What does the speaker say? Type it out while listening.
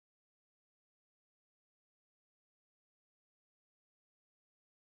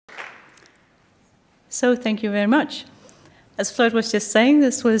So thank you very much. As Floyd was just saying,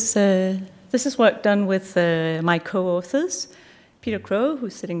 this is work done with my co-authors, Peter Krogh,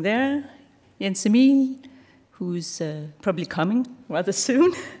 who's sitting there, Jens Emil, who's probably coming rather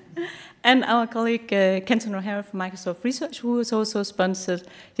soon, and our colleague Kenton from Microsoft Research, who has also sponsored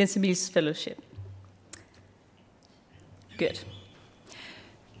Jens Emil's fellowship. Good.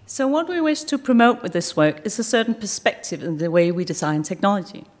 So what we wish to promote with this work is a certain perspective in the way we design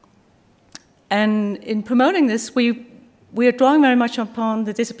technology. And in promoting this, we are drawing very much upon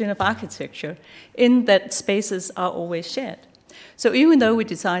the discipline of architecture in that spaces are always shared. So even though we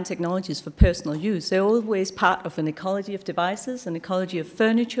design technologies for personal use, they're always part of an ecology of devices, an ecology of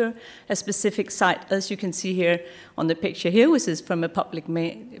furniture, a specific site, as you can see here on the picture here, which is from a public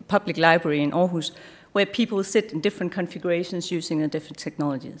library in Aarhus, where people sit in different configurations using the different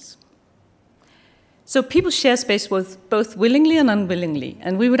technologies. So people share space both willingly and unwillingly,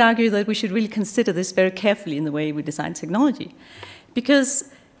 and we would argue that we should really consider this very carefully in the way we design technology,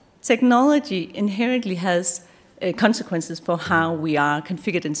 because technology inherently has consequences for how we are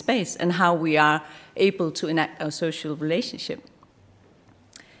configured in space and how we are able to enact our social relationship.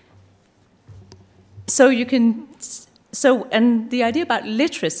 And the idea about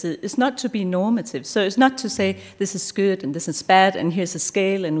literacy is not to be normative. So it's not to say this is good and this is bad and here's a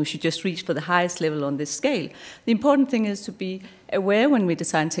scale and we should just reach for the highest level on this scale. The important thing is to be aware when we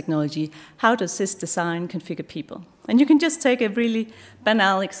design technology, how does this design configure people? And you can just take a really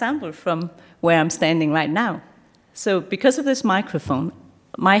banal example from where I'm standing right now. So because of this microphone,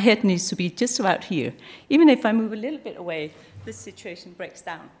 my head needs to be just about here. Even if I move a little bit away, this situation breaks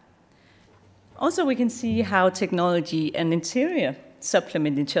down. Also, we can see how technology and interior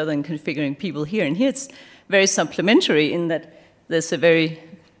supplement each other in configuring people here. And here it's very supplementary in that there's a very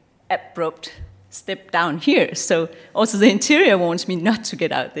abrupt step down here. So also the interior wants me not to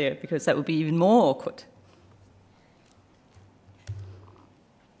get out there because that would be even more awkward.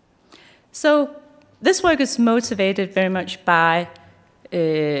 So this work is motivated very much by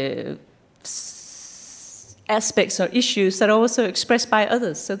aspects or issues that are also expressed by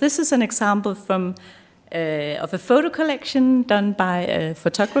others. So this is an example from of a photo collection done by a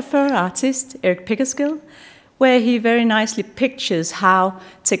photographer, artist, Eric Pickersgill, where he very nicely pictures how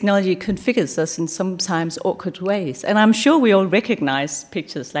technology configures us in sometimes awkward ways. And I'm sure we all recognize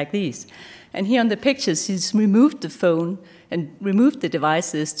pictures like these. And here on the pictures, he's removed the phone and removed the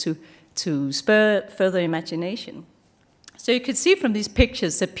devices to spur further imagination. So you can see from these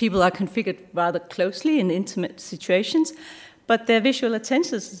pictures that people are configured rather closely in intimate situations, but their visual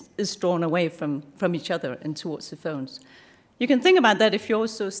attention is drawn away from each other and towards the phones. You can think about that if you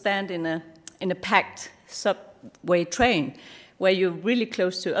also stand in a packed subway train, where you're really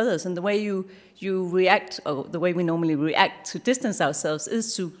close to others, and the way you react, or the way we normally react to distance ourselves,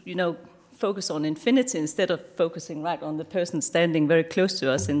 is to focus on infinity instead of focusing right on the person standing very close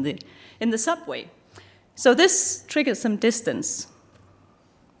to us in the subway. So this triggers some distance.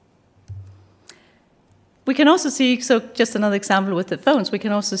 We can also see, so just another example with the phones, we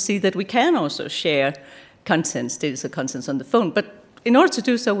can also see that we can also share contents, digital contents on the phone, but in order to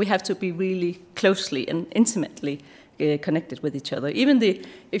do so, we have to be really closely and intimately connected with each other. Even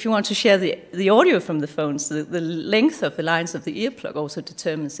if you want to share the audio from the phones, the length of the lines of the earplug also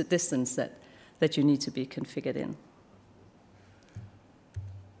determines the distance that you need to be configured in.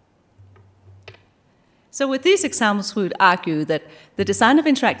 So with these examples, we would argue that the design of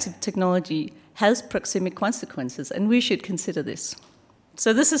interactive technology has proxemic consequences, and we should consider this.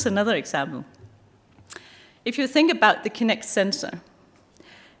 So this is another example. If you think about the Kinect sensor,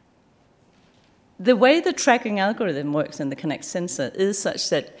 the way the tracking algorithm works in the Kinect sensor is such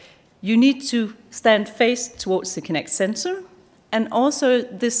that you need to stand face towards the Kinect sensor, and also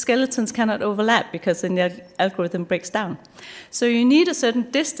the skeletons cannot overlap because then the algorithm breaks down. So you need a certain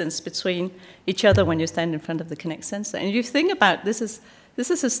distance between each other when you stand in front of the Kinect sensor. And if you think about this is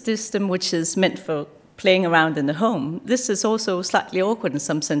a system which is meant for playing around in the home. This is also slightly awkward in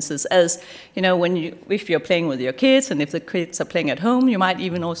some senses, as if you're playing with your kids, and if the kids are playing at home, you might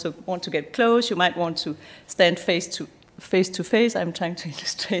even also want to get close. You might want to stand face to face. I'm trying to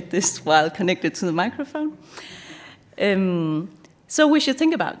illustrate this while connected to the microphone. So we should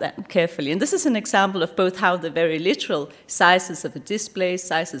think about that carefully. And this is an example of both how the very literal sizes of a display,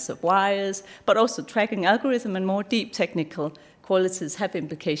 sizes of wires, but also tracking algorithm and more deep technical qualities have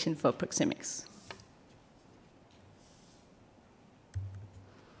implication for proxemics.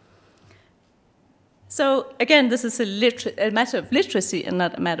 So again, this is a matter of literacy and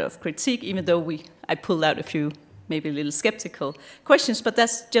not a matter of critique, even though I pulled out a few maybe a little skeptical questions, but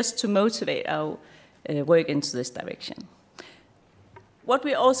that's just to motivate our work into this direction. what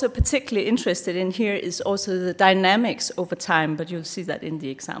we're also particularly interested in here is also the dynamics over time, but you'll see that in the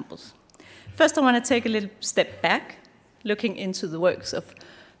examples. First, I want to take a little step back, looking into the works of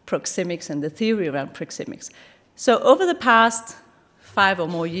proxemics and the theory around proxemics. So over the past 5 or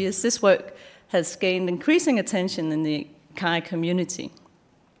more years, this work has gained increasing attention in the CHI community.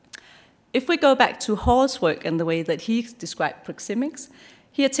 If we go back to Hall's work and the way that he described proxemics,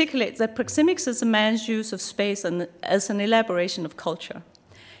 he articulates that proxemics is a man's use of space as an elaboration of culture.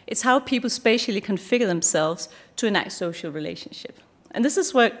 It's how people spatially configure themselves to enact social relationship. And this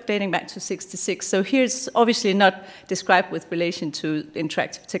is work dating back to 1966, so here it's obviously not described with relation to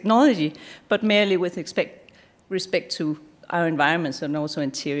interactive technology, but merely with respect to our environments and also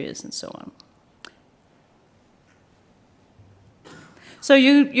interiors and so on. So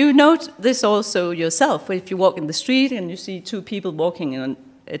you note this also yourself. If you walk in the street and you see 2 people walking in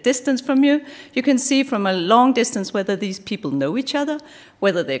a distance from you, you can see from a long distance whether these people know each other,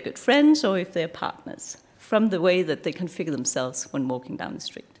 whether they're good friends or if they're partners, from the way that they configure themselves when walking down the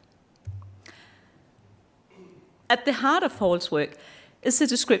street. At the heart of Hall's work is a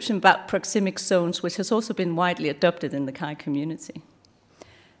description about proxemic zones, which has also been widely adopted in the CHI community.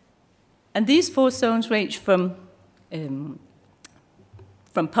 And these 4 zones range from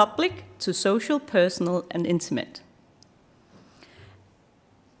public to social, personal, and intimate.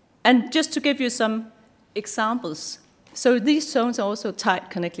 And just to give you some examples, so these zones are also tied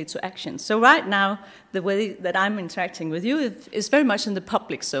connected to action. So right now, the way that I'm interacting with you is very much in the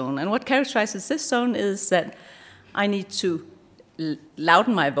public zone. And what characterizes this zone is that I need to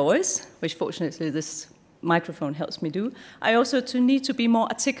louden my voice, which fortunately this microphone helps me do. I also need to be more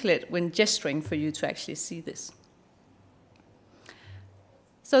articulate when gesturing for you to actually see this.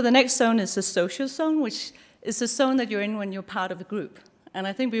 So the next zone is the social zone, which is the zone that you're in when you're part of a group. And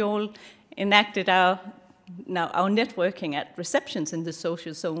I think we all enacted our networking at receptions in the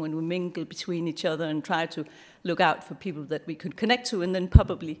social zone when we mingle between each other and try to look out for people that we could connect to, and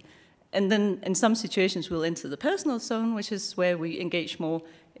then in some situations we'll enter the personal zone, which is where we engage more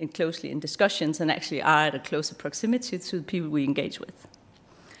closely in discussions and actually are at a closer proximity to the people we engage with.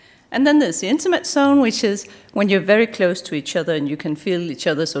 And then there's the intimate zone, which is when you're very close to each other and you can feel each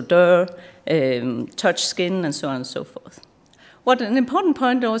other's odor, touch skin, and so on and so forth. What an important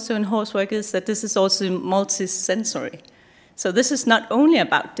point also in Hall's work is that this is also multisensory. So this is not only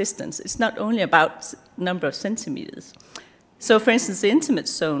about distance, it's not only about number of centimeters. So for instance, the intimate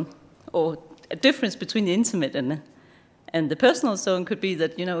zone, or a difference between the intimate and the personal zone could be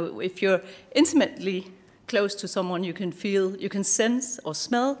that, you know, if you're intimately close to someone, you can feel, you can sense or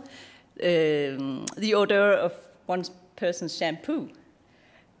smell the odor of one person's shampoo.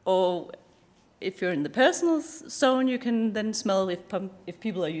 Or if you're in the personal zone, you can then smell if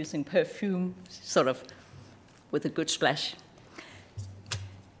people are using perfume, sort of with a good splash.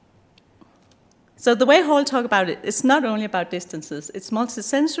 So the way Hall talks about it, it's not only about distances, it's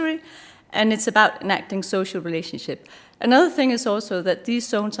multisensory, and it's about enacting social relationship. Another thing is also that these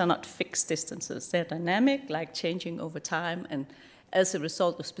zones are not fixed distances. They're dynamic, like changing over time, and as a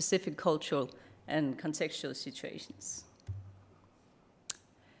result of specific cultural and contextual situations.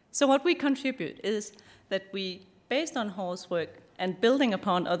 So what we contribute is that we, based on Hall's work and building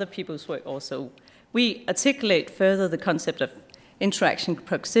upon other people's work also, we articulate further the concept of interaction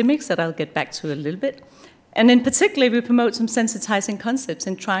proxemics that I'll get back to a little bit. And in particular, we promote some sensitizing concepts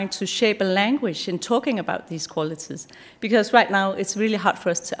in trying to shape a language in talking about these qualities, because right now it's really hard for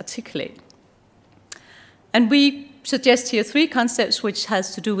us to articulate. And we suggest here 3 concepts which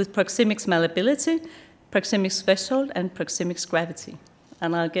has to do with Proxemic Malleability, Proxemic threshold, and Proxemic gravity.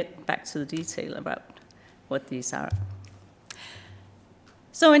 And I'll get back to the detail about what these are.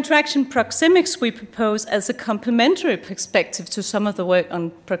 So interaction proxemics we propose as a complementary perspective to some of the work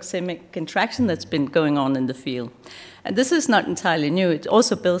on proxemic interaction that's been going on in the field. And this is not entirely new. It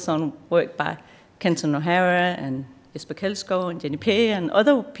also builds on work by Kenton and Jesper Kjeldsgaard and Jenny P. and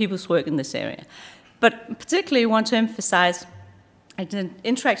other people's work in this area. But particularly we want to emphasize that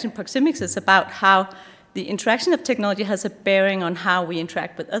interaction proxemics is about how the interaction of technology has a bearing on how we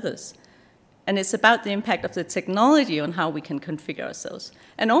interact with others. And it's about the impact of the technology on how we can configure ourselves.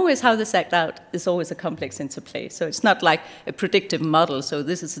 And always how this acts out is always a complex interplay. So it's not like a predictive model, so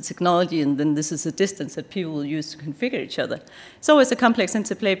this is a technology and then this is a distance that people will use to configure each other. It's always a complex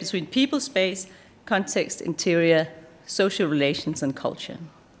interplay between people, space, context, interior, social relations, and culture.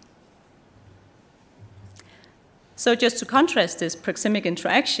 So just to contrast this, proxemic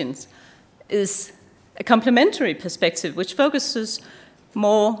interactions is a complementary perspective which focuses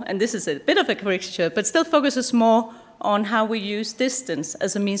more, and this is a bit of a caricature, but still focuses more on how we use distance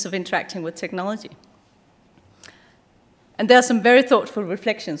as a means of interacting with technology. And there are some very thoughtful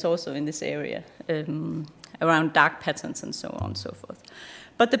reflections also in this area around dark patterns and so on and so forth.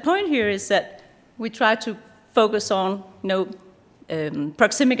 But the point here is that we try to focus on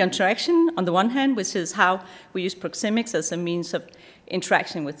proxemic interaction on the one hand, which is how we use proxemics as a means of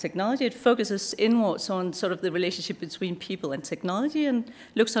interaction with technology. It focuses inwards on sort of the relationship between people and technology and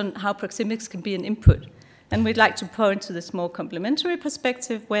looks on how proxemics can be an input. And we'd like to point to this more complementary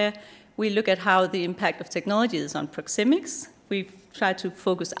perspective where we look at how the impact of technology is on proxemics. We've tried to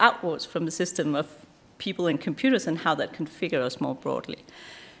focus outwards from the system of people and computers and how that can figure us more broadly.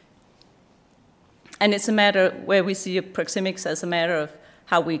 And it's a matter where we see proxemics as a matter of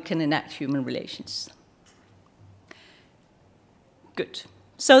how we can enact human relations. Good.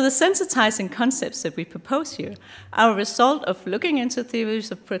 So the sensitizing concepts that we propose here are a result of looking into theories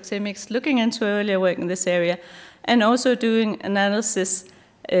of proxemics, looking into earlier work in this area, and also doing analysis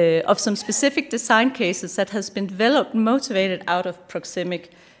of some specific design cases that has been developed, motivated out of proxemic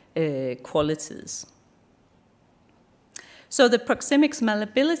qualities. So the Proxemic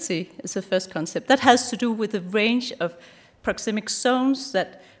Malleability is the first concept. That has to do with the range of proxemic zones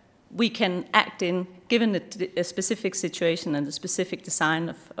that we can act in given a specific situation and a specific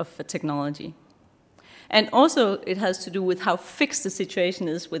design of a technology. And also it has to do with how fixed the situation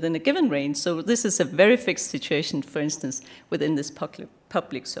is within a given range. So this is a very fixed situation, for instance, within this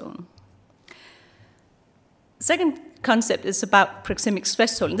public zone. Second concept is about proxemic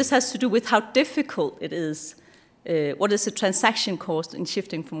threshold. And this has to do with how difficult it is. What is the transaction cost in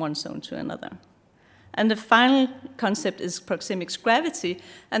shifting from one zone to another? And the final concept is proxemics gravity,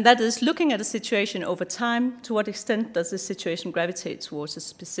 and that is looking at a situation over time, to what extent does this situation gravitate towards a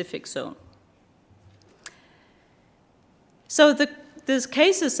specific zone. So the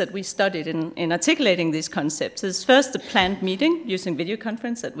cases that we studied in articulating these concepts is first the planned meeting using video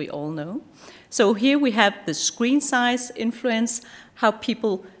conference that we all know. So here we have the screen size influence, how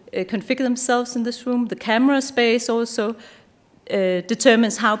people configure themselves in this room. The camera space also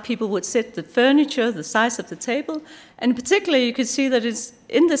determines how people would sit, the furniture, the size of the table. And particularly you can see that it's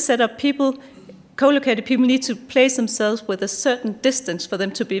in the setup, co-located people need to place themselves with a certain distance for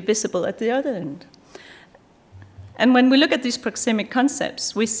them to be visible at the other end. And when we look at these proxemic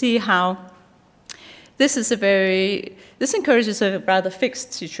concepts, we see how this encourages a rather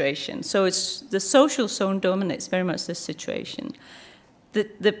fixed situation. So it's the social zone dominates very much this situation.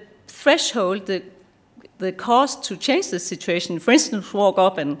 The threshold, the cost to change the situation, for instance, walk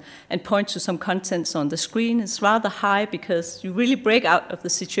up and point to some contents on the screen, is rather high because you really break out of the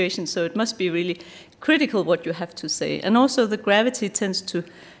situation, so it must be really critical what you have to say. And also the gravity tends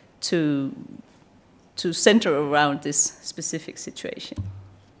to center around this specific situation.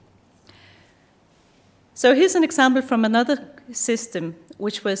 So here's an example from another system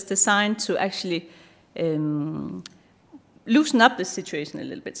which was designed to actually loosen up this situation a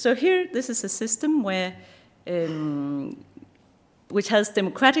little bit. So here, this is a system where, which has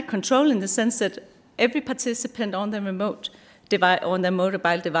democratic control in the sense that every participant on their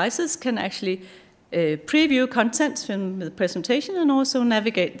mobile devices can actually preview contents from the presentation and also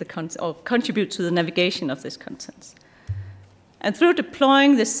navigate or contribute to the navigation of this content. And through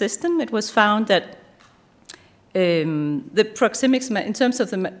deploying this system, it was found that the proxemics, in terms of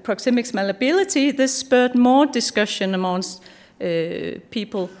the proxemics malleability, this spurred more discussion amongst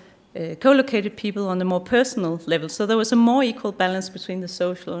people, co-located people on the more personal level. So there was a more equal balance between the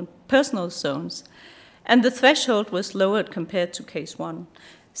social and personal zones. And the threshold was lowered compared to case one.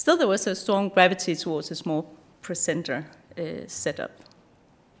 Still, there was a strong gravity towards this more presenter setup.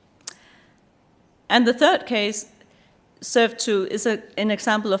 And the third case is an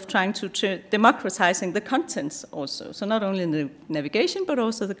example of trying to democratizing the contents also. So not only in the navigation, but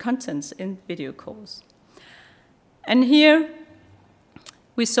also the contents in video calls. And here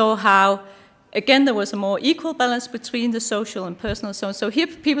we saw how, again, there was a more equal balance between the social and personal zones. So here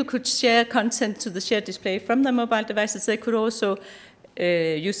people could share content to the shared display from their mobile devices. They could also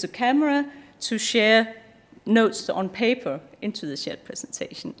use the camera to share notes on paper into the shared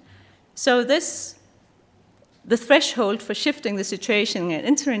presentation. So the threshold for shifting the situation and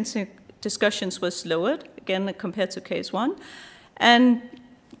entering discussions was lowered, again, compared to case one. And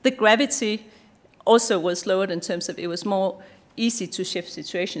the gravity also was lowered in terms of it was more easy to shift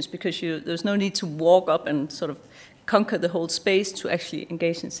situations because there's no need to walk up and sort of conquer the whole space to actually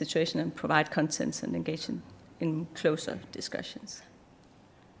engage in the situation and provide contents and engage in closer discussions.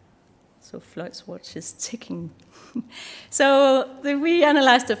 So Floyd's watch is ticking. So we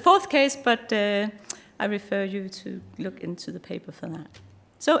analyzed the fourth case, but I refer you to look into the paper for that.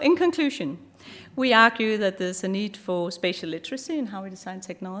 So in conclusion, we argue that there's a need for spatial literacy in how we design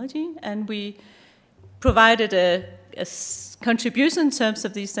technology, and we provided a contribution in terms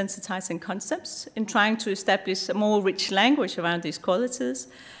of these sensitizing concepts in trying to establish a more rich language around these qualities.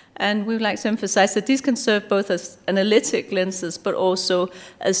 And we would like to emphasize that these can serve both as analytic lenses, but also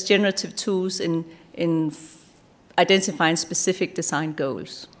as generative tools in identifying specific design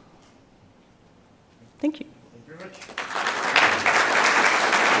goals. Thank you. Thank you very much.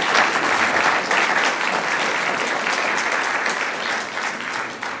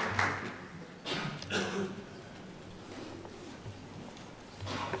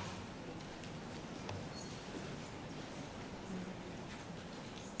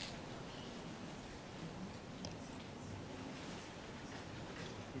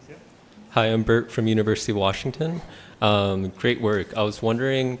 Hi, I'm Bert from University of Washington. Great work. I was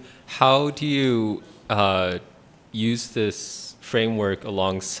wondering, how do you use this framework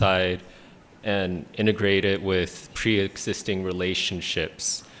alongside and integrate it with pre-existing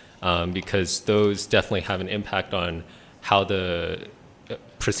relationships? Because those definitely have an impact on how the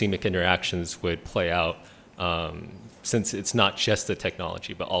proxemic interactions would play out, since it's not just the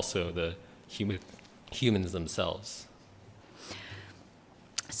technology, but also the humans themselves.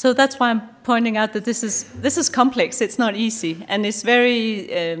 So that's why I'm pointing out that this is complex. It's not easy, and it's very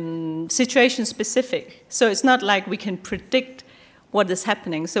situation specific. So it's not like we can predict what is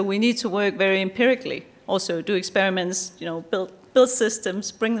happening. So we need to work very empirically. Also, do experiments. Build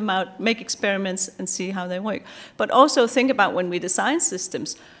systems, bring them out, make experiments, and see how they work. But also think about when we design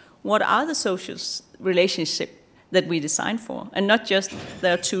systems, what are the social relationships that we design for, and not just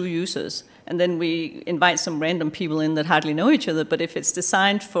there are two users. And then we invite some random people in that hardly know each other. But if it's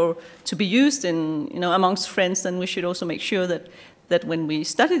designed to be used in, amongst friends, then we should also make sure that when we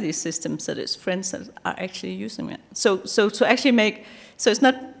study these systems, that it's friends that are actually using it. So to actually it's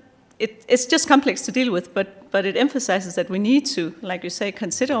not, it's just complex to deal with, but it emphasizes that we need to, like you say,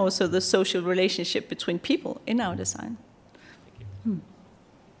 consider also the social relationship between people in our design.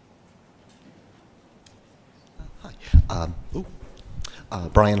 Hi.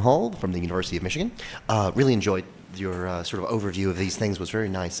 Brian Hall from the University of Michigan. Really enjoyed your sort of overview of these things. Was very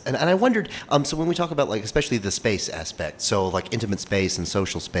nice. And I wondered, so when we talk about, like, especially the space aspect, so like intimate space and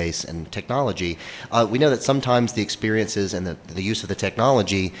social space and technology, we know that sometimes the experiences and the use of the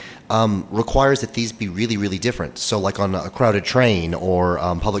technology requires that these be really, really different. So like on a crowded train or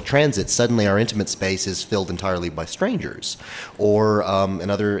public transit, suddenly our intimate space is filled entirely by strangers. Or in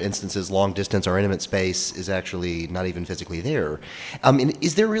other instances, long distance, our intimate space is actually not even physically there.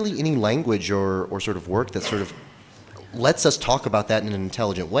 Is there really any language or sort of work that sort of lets us talk about that in an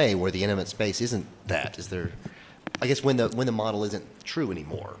intelligent way, where the intimate space isn't that? Is there, I guess, when the model isn't true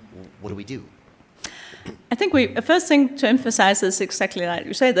anymore, what do we do? I think the first thing to emphasize is exactly like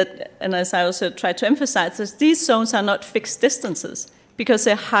you say that, and as I also try to emphasize, is these zones are not fixed distances because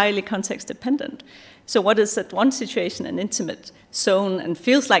they're highly context dependent. So what is at one situation an intimate zone and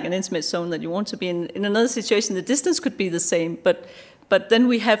feels like an intimate zone that you want to be in another situation, the distance could be the same, but then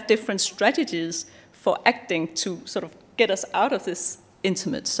we have different strategies for acting to sort of get us out of these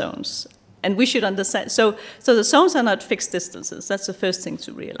intimate zones. And we should understand, so the zones are not fixed distances. That's the first thing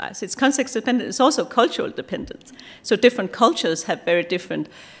to realize. It's context dependent, it's also cultural dependent. So different cultures have very different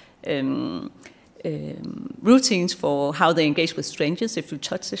routines for how they engage with strangers, if you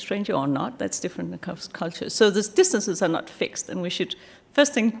touch a stranger or not, that's different across cultures. So the distances are not fixed, and we should,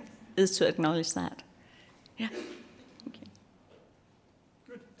 first thing is to acknowledge that. Yeah.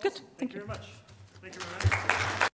 Good. Good. Thank you very much. Thank you very much.